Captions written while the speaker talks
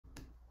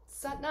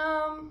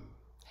Satnam,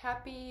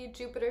 happy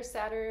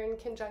Jupiter-Saturn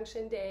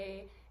conjunction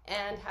day,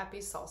 and happy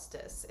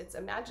solstice. It's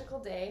a magical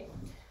day,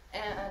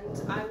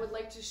 and I would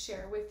like to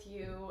share with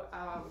you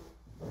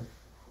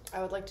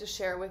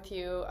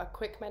a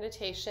quick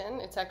meditation.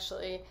 It's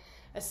actually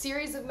a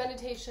series of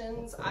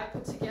meditations I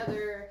put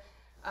together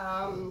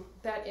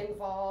that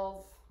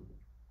involve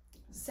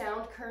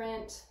sound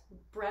current,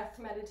 breath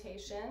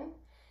meditation,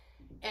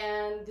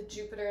 and the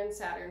Jupiter and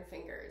Saturn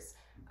fingers.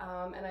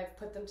 And I've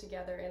put them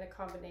together in a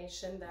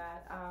combination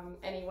that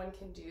anyone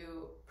can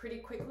do pretty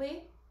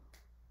quickly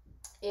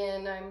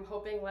in, I'm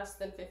hoping, less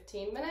than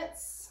 15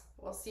 minutes.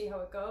 We'll see how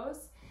it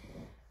goes.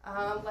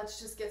 Let's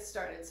just get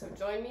started. So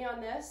join me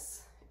on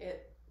this.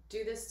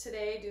 Do this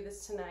today, do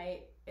this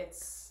tonight. It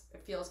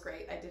feels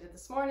great. I did it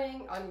this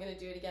morning. I'm going to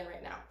do it again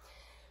right now.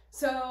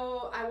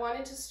 So I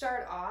wanted to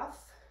start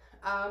off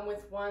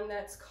with one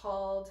that's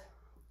called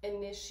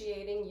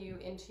initiating you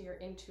into your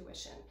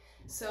intuition.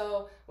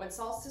 So when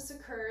solstice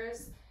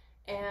occurs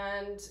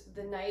and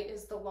the night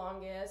is the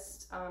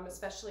longest,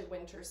 especially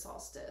winter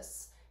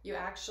solstice, you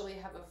actually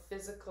have a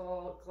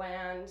physical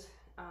gland.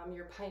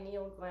 Your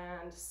pineal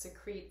gland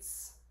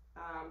secretes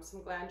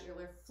some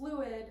glandular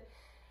fluid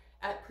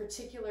at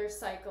particular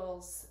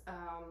cycles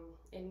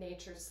in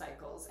nature's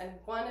cycles, and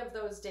one of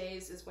those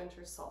days is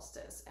winter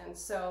solstice. And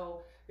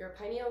so your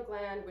pineal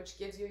gland, which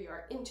gives you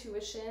your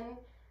intuition,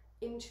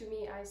 into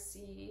me I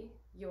see,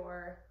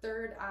 your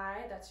third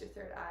eye, that's your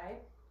third eye,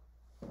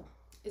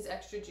 is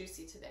extra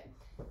juicy today.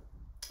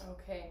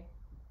 Okay,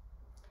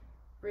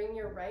 bring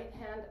your right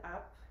hand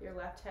up. Your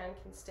left hand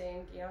can stay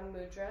in Gyan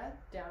Mudra,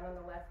 down on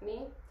the left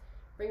knee.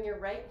 Bring your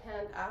right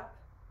hand up,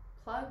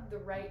 plug the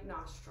right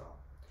nostril.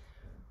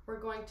 We're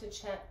going to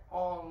chant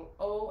Ong,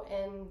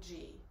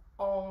 O-N-G,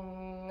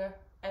 Ong,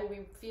 and we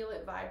feel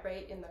it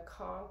vibrate in the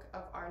conch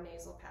of our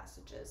nasal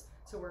passages.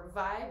 So we're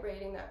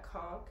vibrating that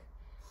conch.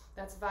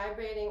 That's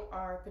vibrating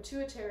our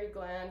pituitary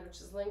gland, which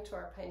is linked to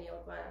our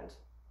pineal gland.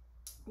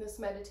 This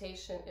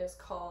meditation is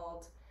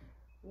called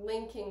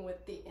linking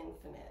with the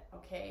infinite,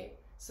 okay?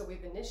 So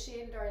we've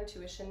initiated our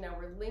intuition, now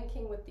we're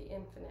linking with the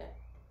infinite,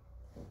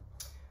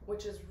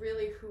 which is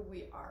really who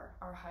we are,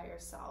 our higher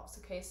selves,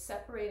 okay?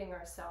 Separating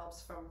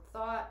ourselves from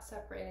thought,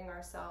 separating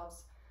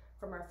ourselves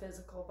from our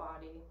physical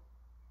body.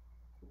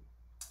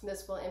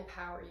 This will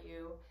empower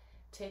you,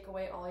 take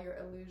away all your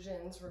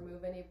illusions,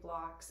 remove any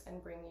blocks,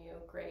 and bring you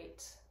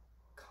great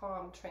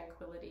calm,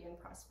 tranquility, and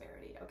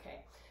prosperity.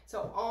 Okay,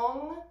 so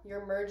Ong,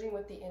 you're merging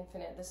with the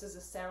infinite. This is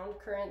a sound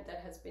current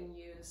that has been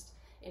used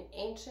in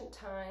ancient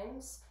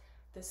times.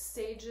 The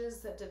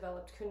sages that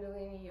developed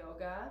Kundalini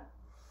yoga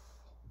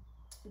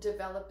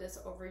developed this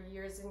over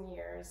years and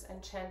years,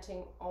 and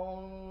chanting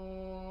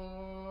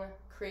Ong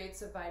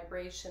creates a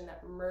vibration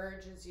that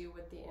merges you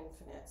with the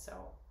infinite.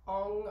 So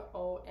Ong,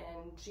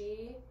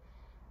 O-N-G.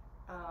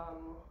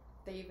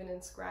 They even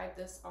inscribed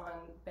this on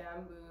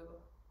bamboo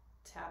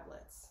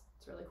tablets.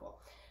 It's really cool.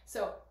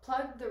 So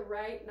plug the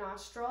right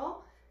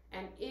nostril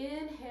and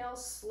inhale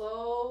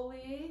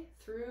slowly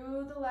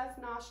through the left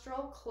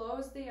nostril.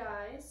 Close the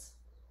eyes.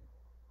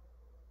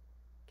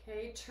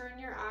 Okay, turn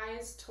your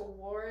eyes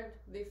toward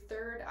the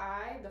third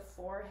eye, the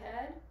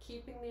forehead,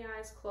 keeping the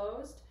eyes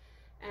closed.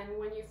 And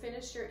when you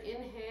finish your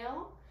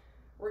inhale,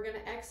 we're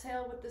going to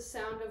exhale with the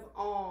sound of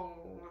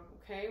Ong.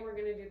 Okay, we're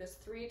going to do this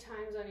 3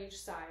 times on each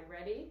side.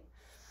 Ready?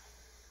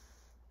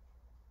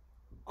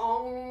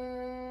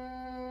 Ong.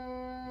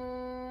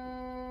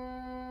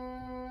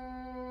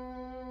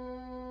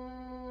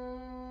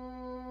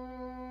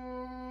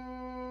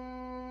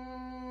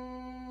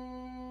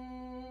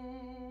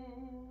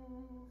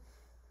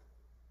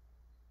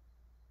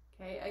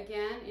 Okay,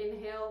 again,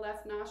 inhale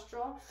left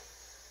nostril.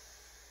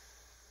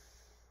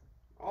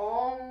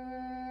 Ong.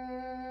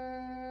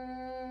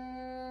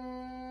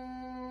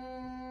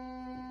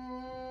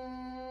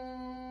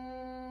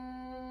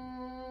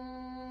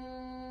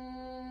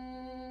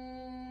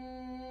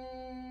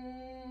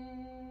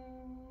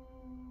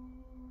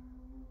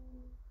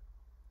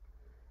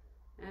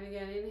 And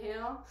again,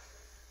 inhale.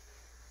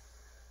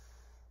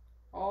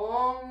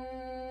 Ong.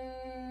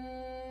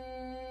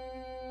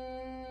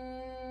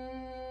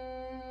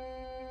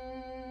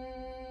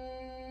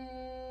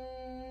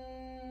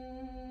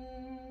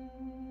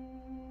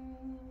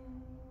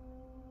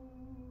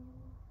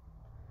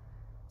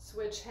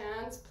 Switch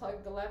hands,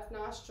 plug the left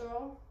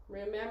nostril.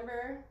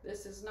 Remember,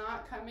 this is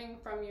not coming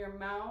from your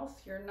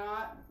mouth. You're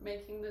not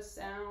making the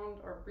sound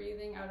or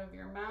breathing out of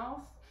your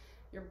mouth.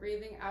 You're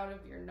breathing out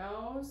of your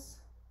nose.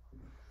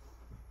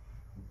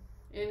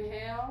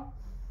 Inhale.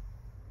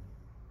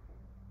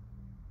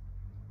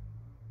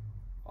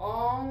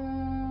 Om.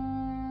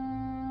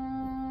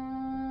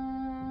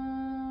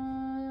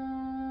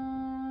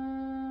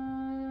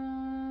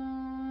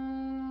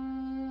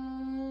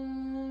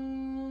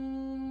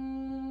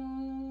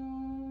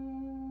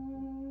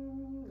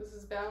 This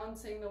is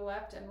balancing the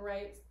left and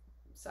right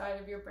side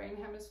of your brain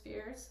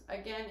hemispheres.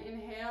 Again,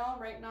 inhale,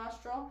 right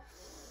nostril.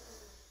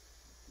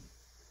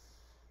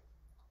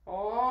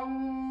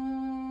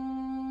 Om.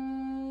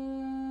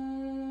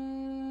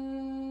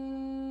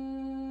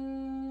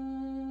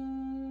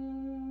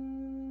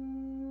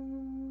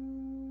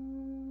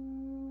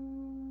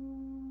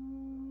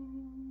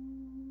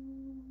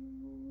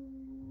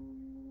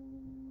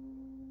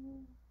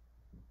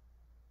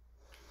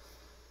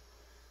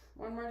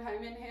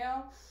 time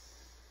inhale.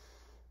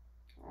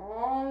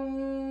 Om.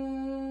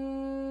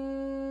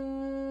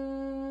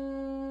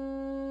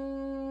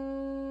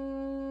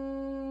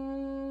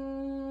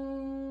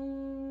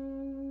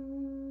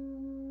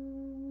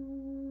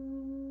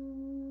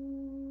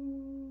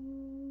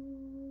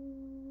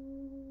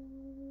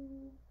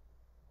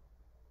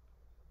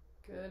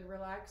 Good.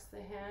 Relax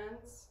the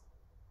hands.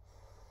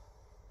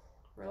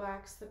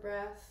 Relax the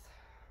breath.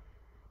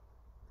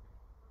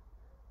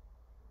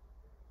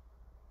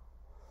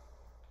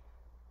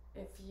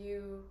 If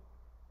you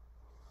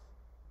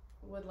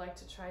would like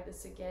to try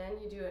this again,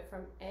 you do it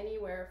from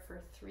anywhere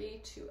for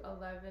 3 to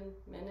 11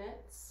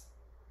 minutes.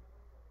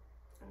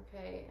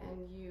 Okay,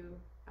 and you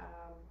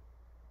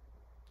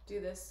do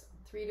this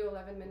 3 to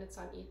 11 minutes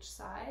on each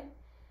side,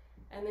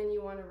 and then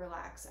you want to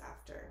relax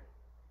after.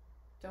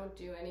 Don't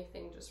do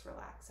anything, just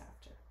relax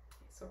after.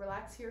 Okay, so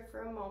relax here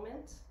for a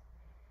moment.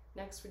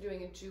 Next, we're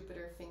doing a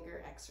Jupiter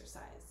finger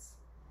exercise.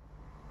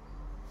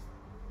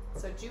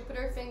 So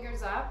Jupiter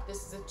fingers up.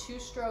 This is a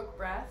 2-stroke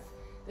breath.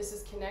 This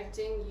is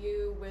connecting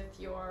you with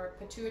your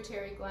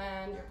pituitary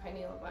gland, your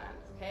pineal gland,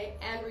 okay?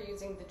 And we're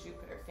using the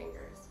Jupiter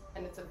fingers,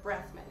 and it's a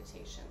breath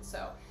meditation.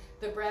 So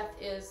the breath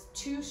is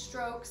 2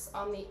 strokes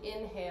on the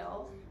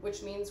inhale,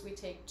 which means we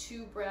take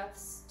 2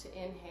 breaths to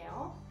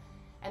inhale,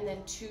 and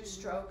then 2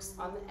 strokes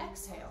on the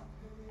exhale.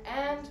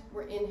 And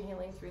we're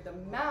inhaling through the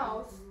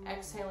mouth,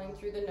 exhaling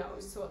through the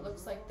nose. So it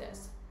looks like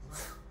this.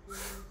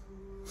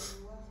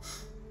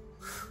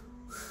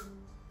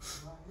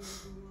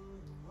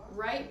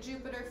 Right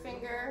Jupiter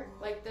finger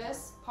like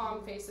this,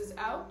 palm faces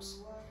out.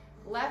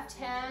 Left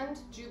hand,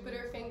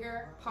 Jupiter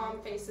finger,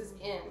 palm faces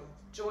in.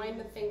 Join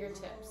the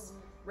fingertips.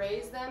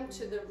 Raise them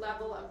to the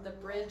level of the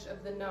bridge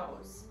of the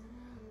nose.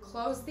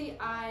 Close the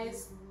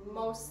eyes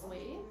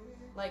mostly,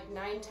 like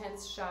 9/10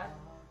 shut,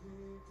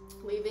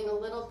 leaving a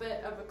little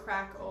bit of a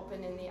crack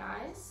open in the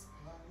eyes.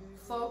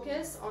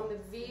 Focus on the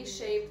V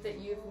shape that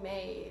you've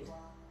made.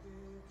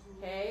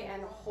 Okay,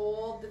 and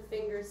hold the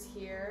fingers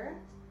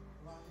here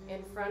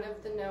in front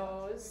of the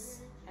nose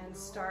and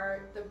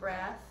start the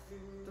breath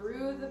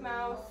through the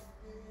mouth,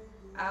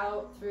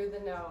 out through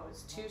the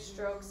nose. 2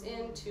 strokes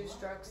in, 2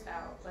 strokes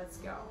out. Let's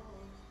go.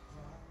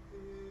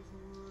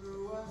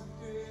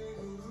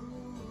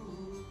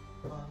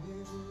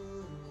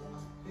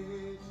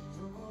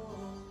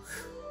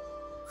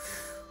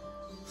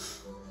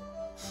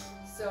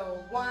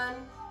 So 1,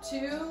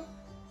 2,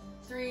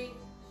 3,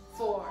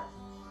 4.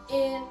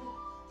 In,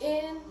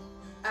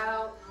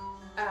 out,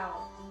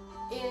 out.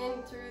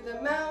 In through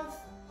the mouth,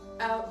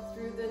 out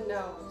through the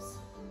nose.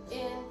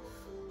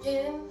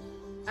 In,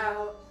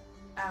 out,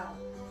 out.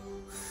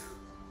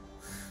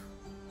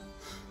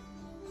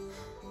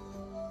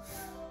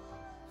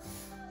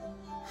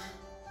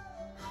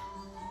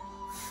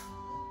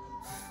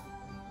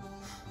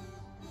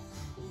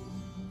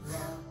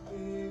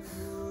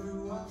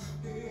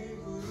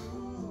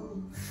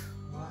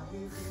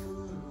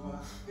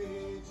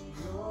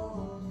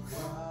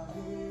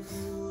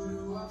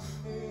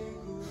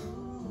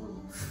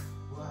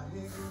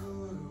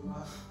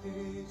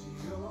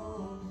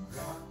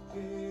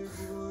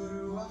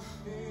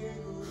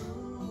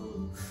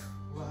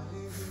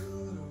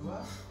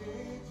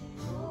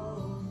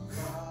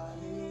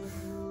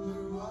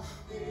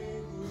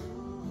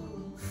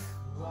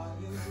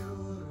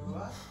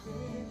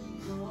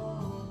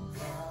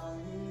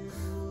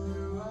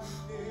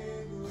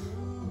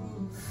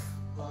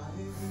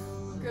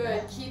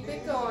 Good, keep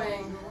it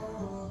going.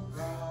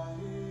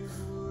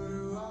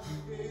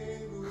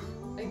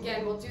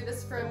 Again, we'll do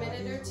this for a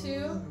minute or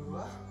 2.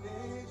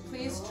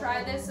 Please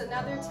try this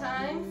another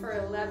time for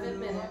 11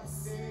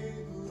 minutes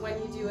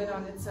when you do it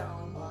on its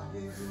own.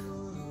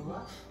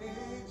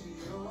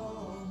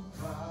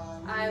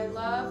 I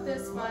love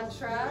this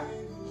mantra,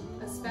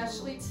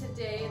 especially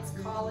today. It's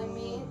calling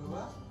me.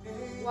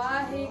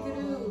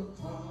 Waheguru.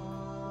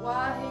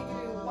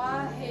 Waheguru.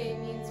 Wahe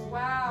means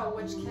wow,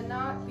 which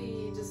cannot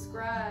be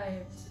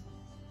described.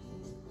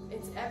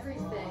 It's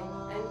everything.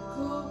 And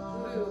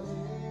guru.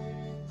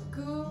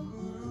 Gu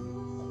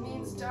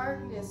means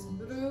darkness.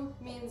 Guru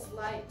means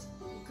light.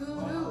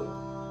 Guru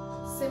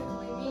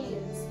simply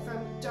means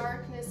from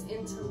darkness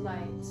into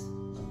light.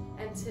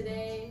 And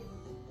today,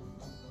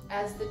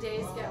 as the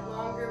days get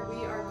longer,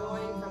 we are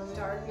going from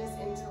darkness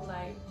into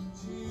light.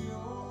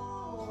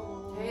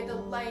 Okay, the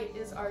light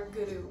is our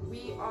guru.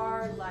 We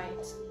are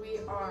light. We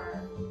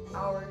are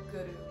our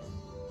guru.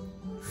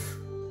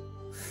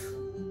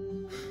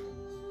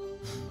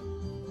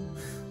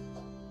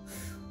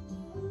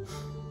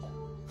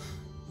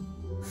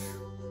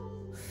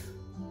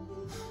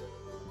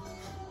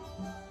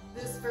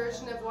 This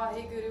version of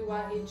Waheguru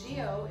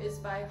Wahegio is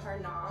by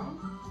Harnam,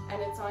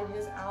 and it's on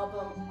his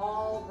album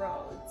All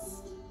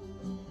Roads.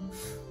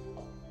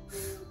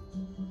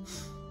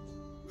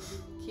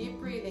 Keep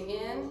breathing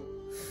in,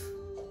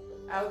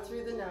 out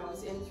through the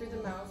nose, in through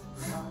the mouth.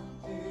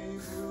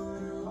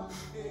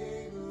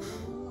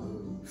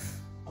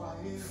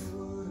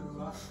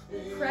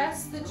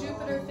 Press the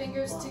Jupiter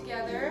fingers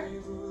together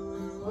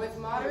with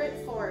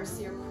moderate force.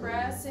 You're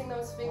pressing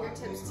those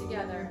fingertips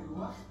together,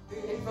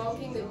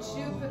 invoking the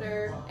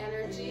Jupiter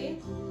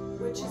energy,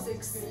 which is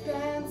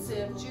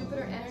expansive.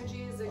 Jupiter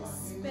energy is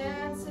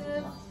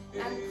expansive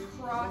and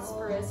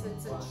prosperous.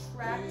 It's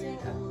attracting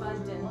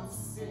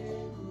abundance.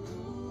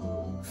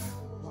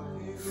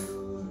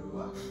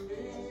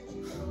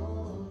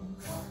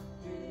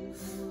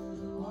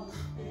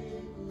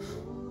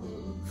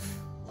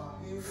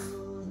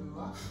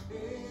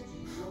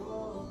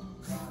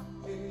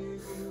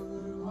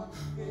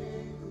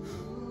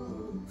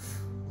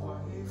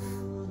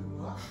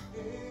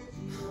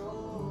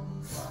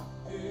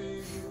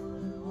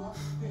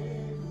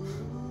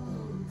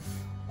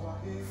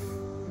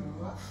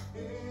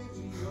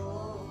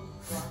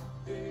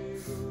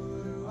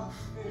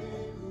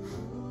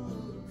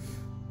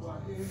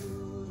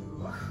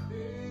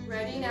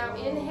 Ready? Now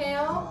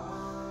inhale.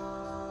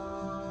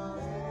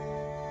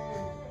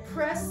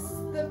 Press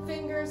the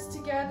fingers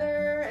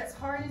together as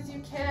hard as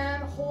you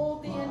can.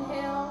 Hold the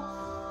inhale.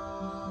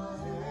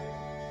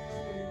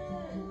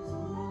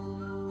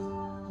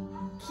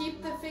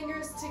 Keep the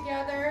fingers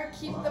together.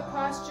 Keep the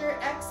posture.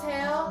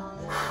 Exhale.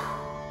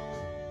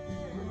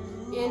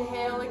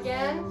 Inhale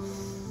again.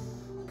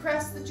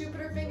 Press the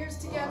Jupiter fingers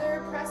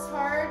together. Press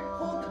hard.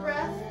 Hold the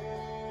breath.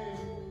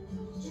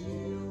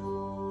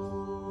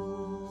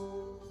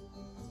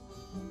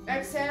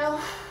 Exhale.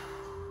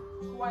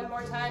 One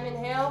more time.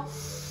 Inhale.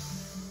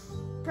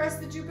 Press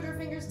the Jupiter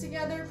fingers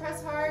together.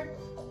 Press hard.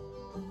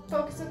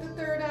 Focus at the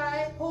third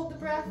eye. Hold the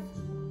breath.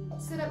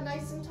 Sit up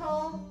nice and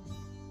tall.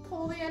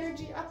 Pull the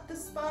energy up the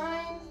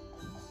spine.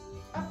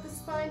 Up the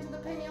spine to the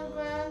pineal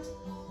gland.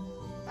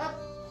 Up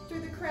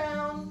through the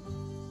crown.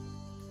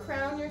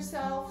 Crown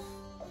yourself.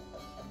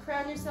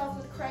 Crown yourself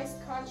with Christ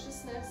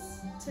consciousness.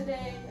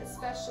 Today,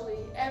 especially,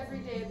 every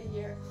day of the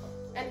year.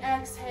 And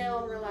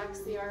exhale and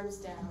relax the arms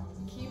down.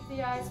 Keep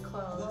the eyes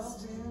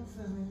closed.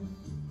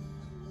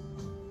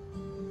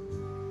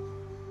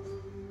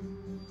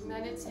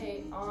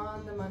 Meditate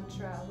on the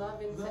mantra,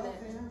 love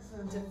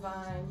infinite,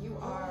 divine. You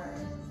are.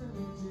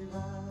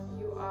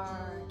 You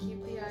are.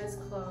 Keep the eyes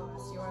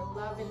closed. You are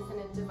love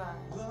infinite,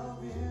 divine.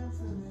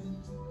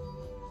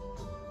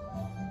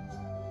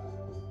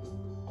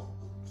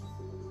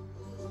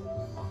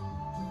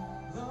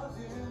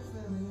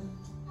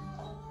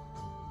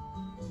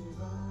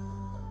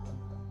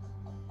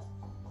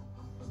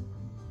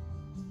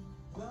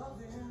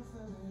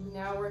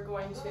 Now we're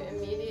going to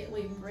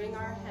immediately bring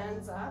our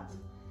hands up.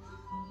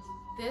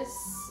 This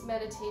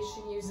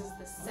meditation uses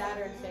the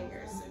Saturn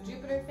fingers. So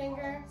Jupiter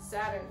finger,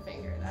 Saturn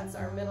finger. That's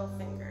our middle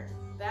finger.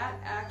 That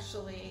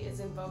actually is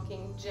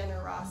invoking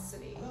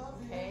generosity,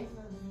 okay?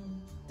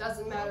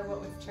 Doesn't matter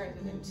what we've turned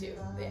it into.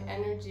 The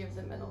energy of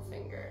the middle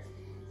finger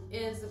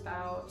is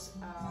about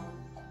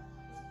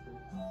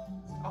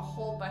a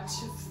whole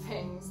bunch of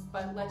things,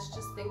 but let's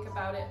just think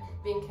about it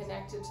being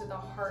connected to the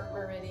heart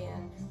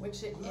meridian,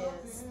 which it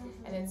is,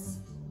 and it's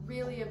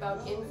really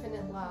about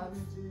infinite love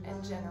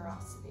and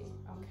generosity,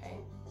 okay?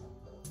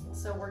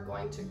 So we're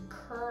going to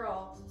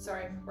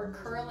we're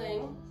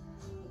curling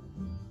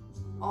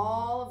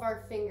all of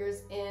our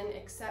fingers in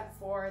except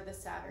for the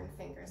Saturn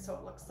finger, so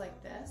it looks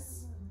like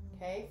this,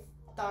 okay?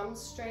 Thumb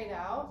straight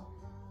out,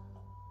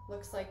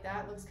 looks like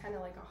that, looks kind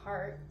of like a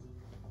heart.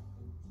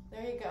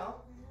 There you go.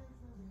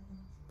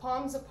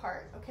 Palms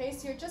apart, okay?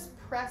 So you're just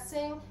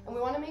pressing, and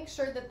we want to make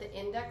sure that the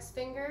index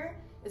finger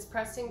is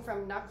pressing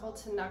from knuckle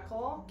to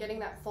knuckle, getting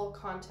that full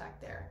contact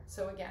there.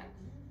 So again,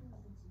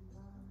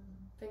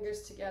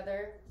 fingers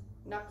together,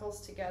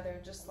 knuckles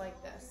together, just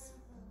like this,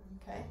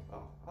 okay?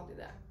 Oh, I'll do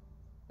that.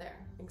 There,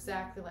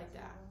 exactly like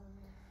that.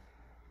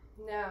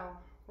 Now,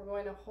 we're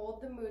going to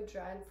hold the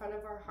mudra in front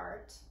of our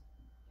heart,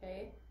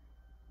 okay?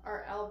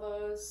 Our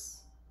elbows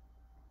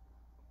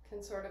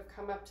can sort of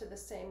come up to the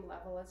same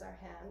level as our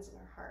hands and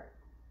our heart.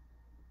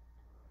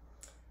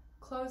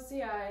 Close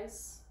the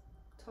eyes,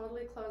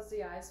 totally close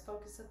the eyes,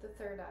 focus at the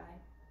third eye.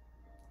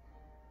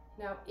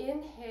 Now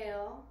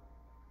inhale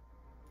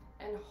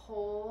and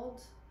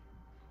hold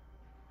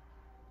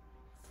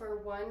for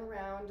one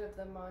round of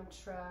the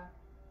mantra,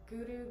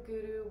 Guru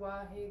Guru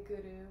Wahe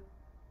Guru,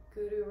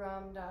 Guru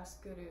Ram Das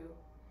Guru.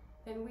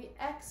 Then we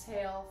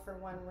exhale for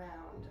one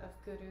round of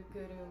Guru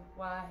Guru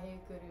Wahe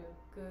Guru,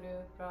 Guru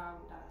Ram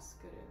Das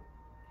Guru.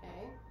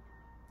 Okay?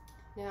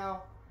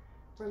 Now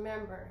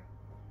remember,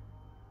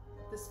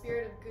 the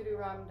spirit of Guru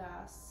Ram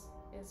Das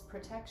is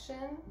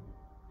protection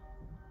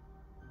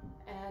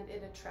and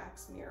it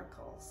attracts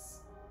miracles.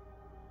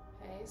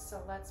 Okay,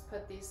 so let's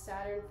put these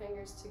Saturn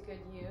fingers to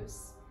good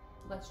use.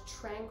 Let's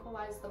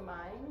tranquilize the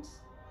mind.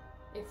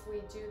 If we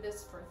do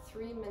this for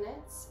 3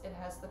 minutes, it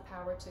has the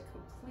power to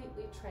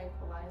completely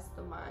tranquilize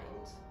the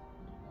mind.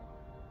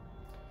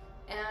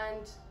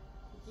 And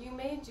you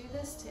may do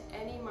this to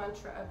any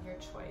mantra of your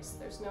choice.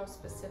 There's no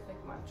specific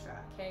mantra,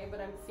 okay?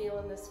 But I'm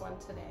feeling this one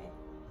today.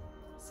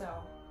 So,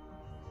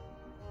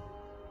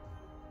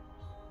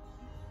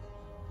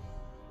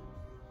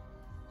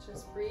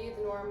 just breathe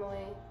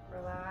normally,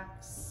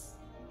 relax.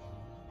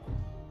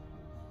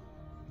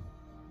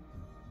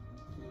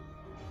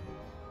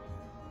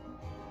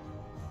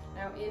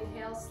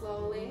 inhale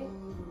slowly.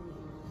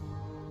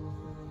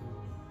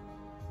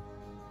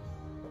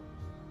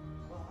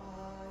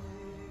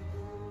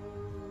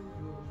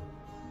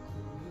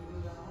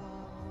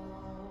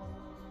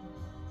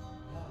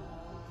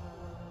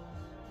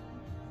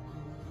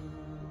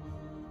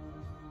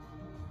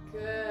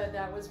 Good,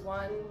 that was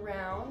one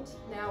round.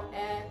 Now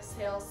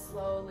exhale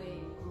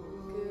slowly.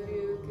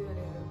 Guru, guru.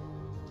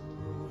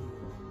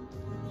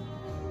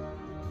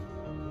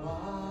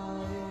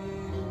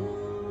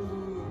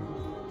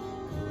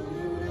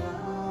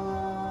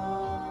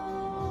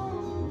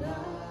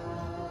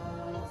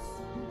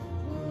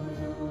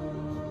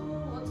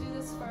 We'll do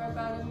this for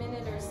about a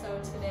minute or so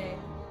today.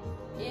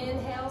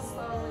 Inhale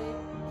slowly.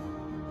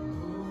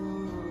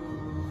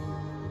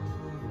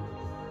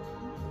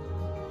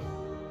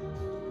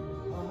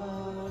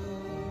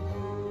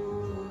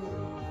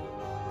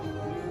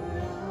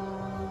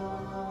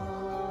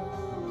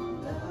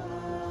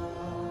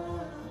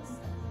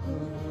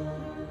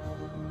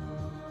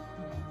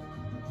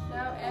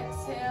 Now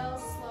exhale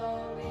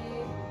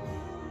slowly.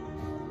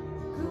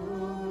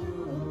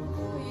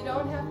 You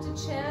don't have to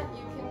chant,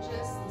 you can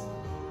just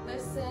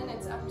listen,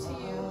 it's up to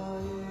you.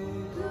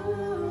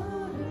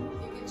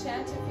 You can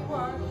chant if you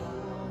want.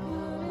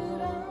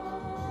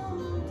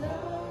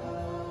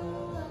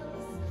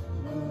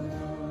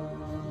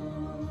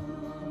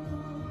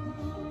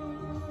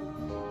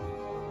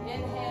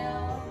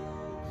 Inhale.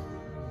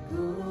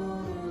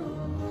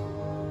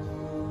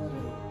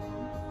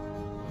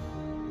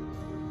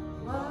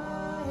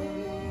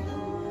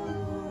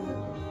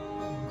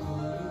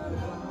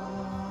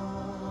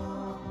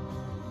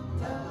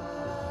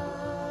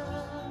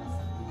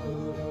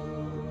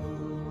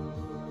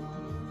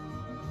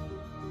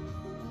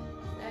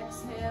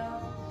 Exhale.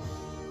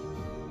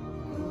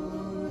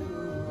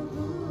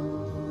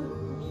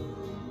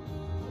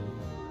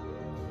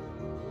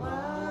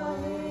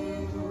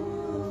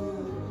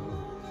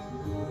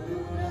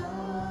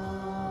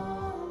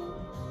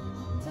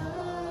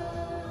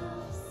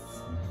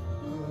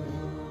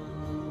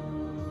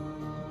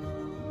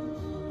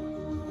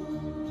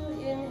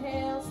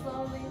 Inhale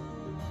slowly.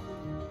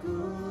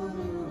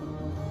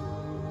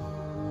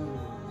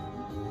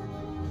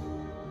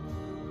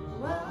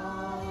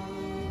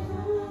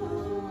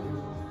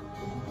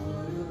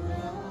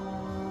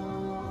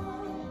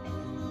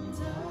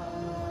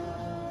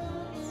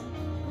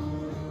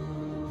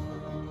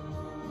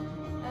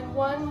 And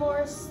one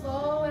more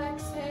slow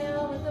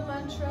exhale with the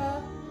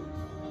mantra.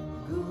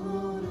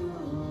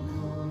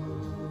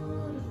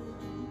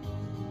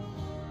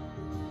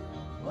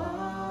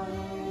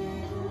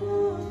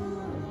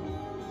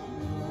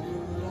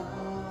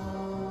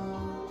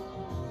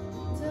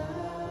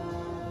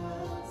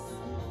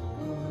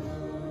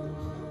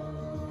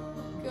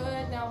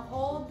 Good, now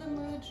hold the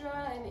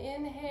mudra and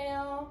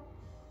inhale.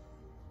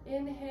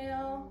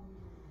 Inhale.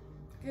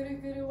 Guru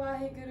Guru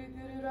Wahi Guru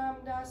Guru Ram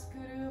Das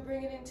Guru.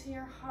 Bring it into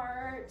your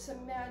heart.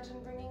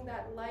 Imagine bringing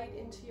that light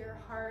into your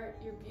heart,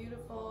 your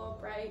beautiful,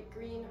 bright,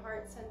 green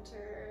heart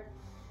center.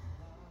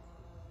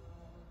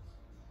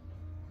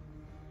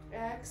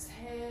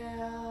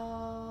 Exhale.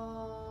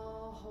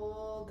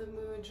 Hold the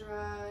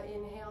mudra.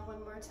 Inhale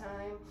one more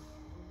time.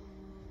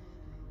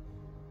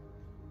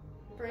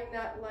 Bring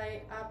that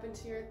light up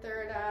into your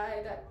third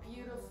eye, that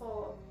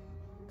beautiful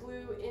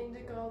blue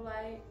indigo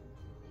light.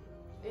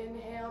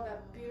 Inhale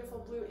that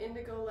beautiful blue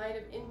indigo light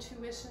of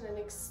intuition and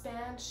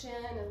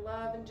expansion and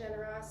love and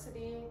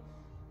generosity.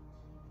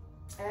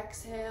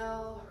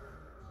 Exhale.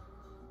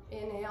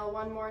 Inhale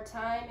one more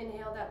time.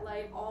 Inhale that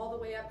light all the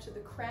way up to the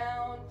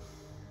crown.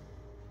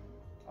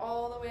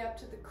 All the way up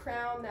to the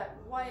crown, that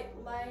white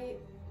light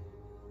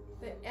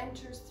that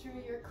enters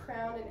through your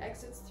crown and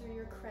exits through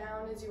your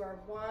crown as you are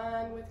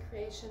one with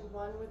creation,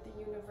 one with the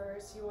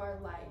universe. You are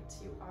light.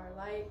 You are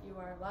light. You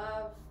are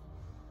love.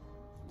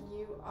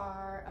 You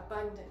are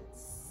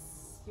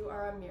abundance. You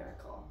are a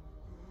miracle.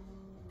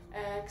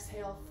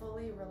 Exhale,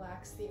 fully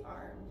relax the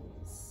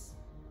arms.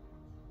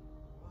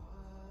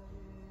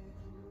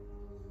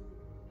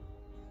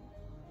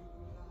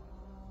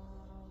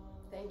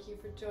 Thank you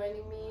for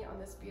joining me on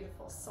this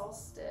beautiful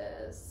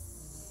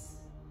solstice,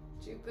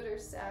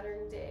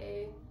 Jupiter-Saturn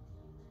day.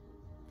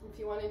 If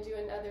you want to do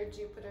another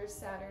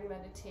Jupiter-Saturn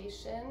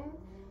meditation,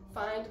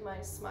 find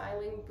my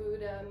Smiling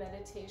Buddha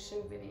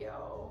meditation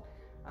video.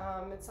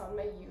 It's on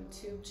my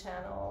YouTube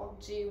channel.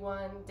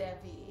 G1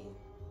 Devi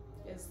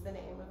is the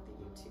name of the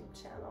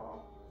YouTube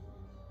channel.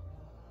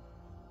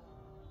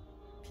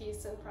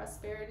 Peace and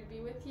prosperity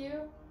be with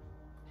you.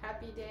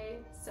 Happy day,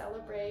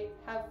 celebrate,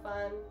 have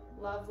fun,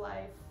 love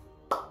life,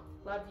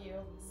 love you,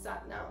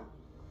 Satnam.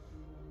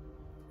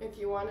 If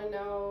you want to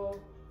know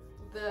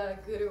the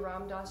Guru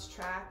Ram Das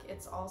track,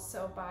 it's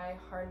also by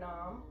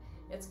Harnam.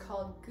 It's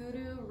called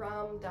Guru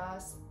Ram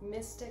Das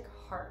Mystic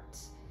Heart,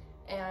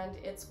 and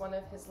it's one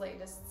of his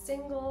latest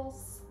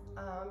singles.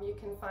 You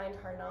can find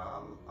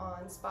Harnam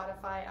on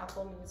Spotify,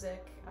 Apple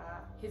Music,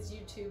 his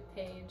YouTube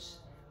page,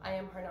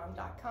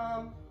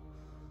 iamharnam.com.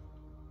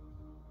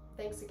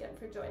 Thanks again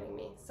for joining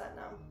me.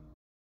 Satnam.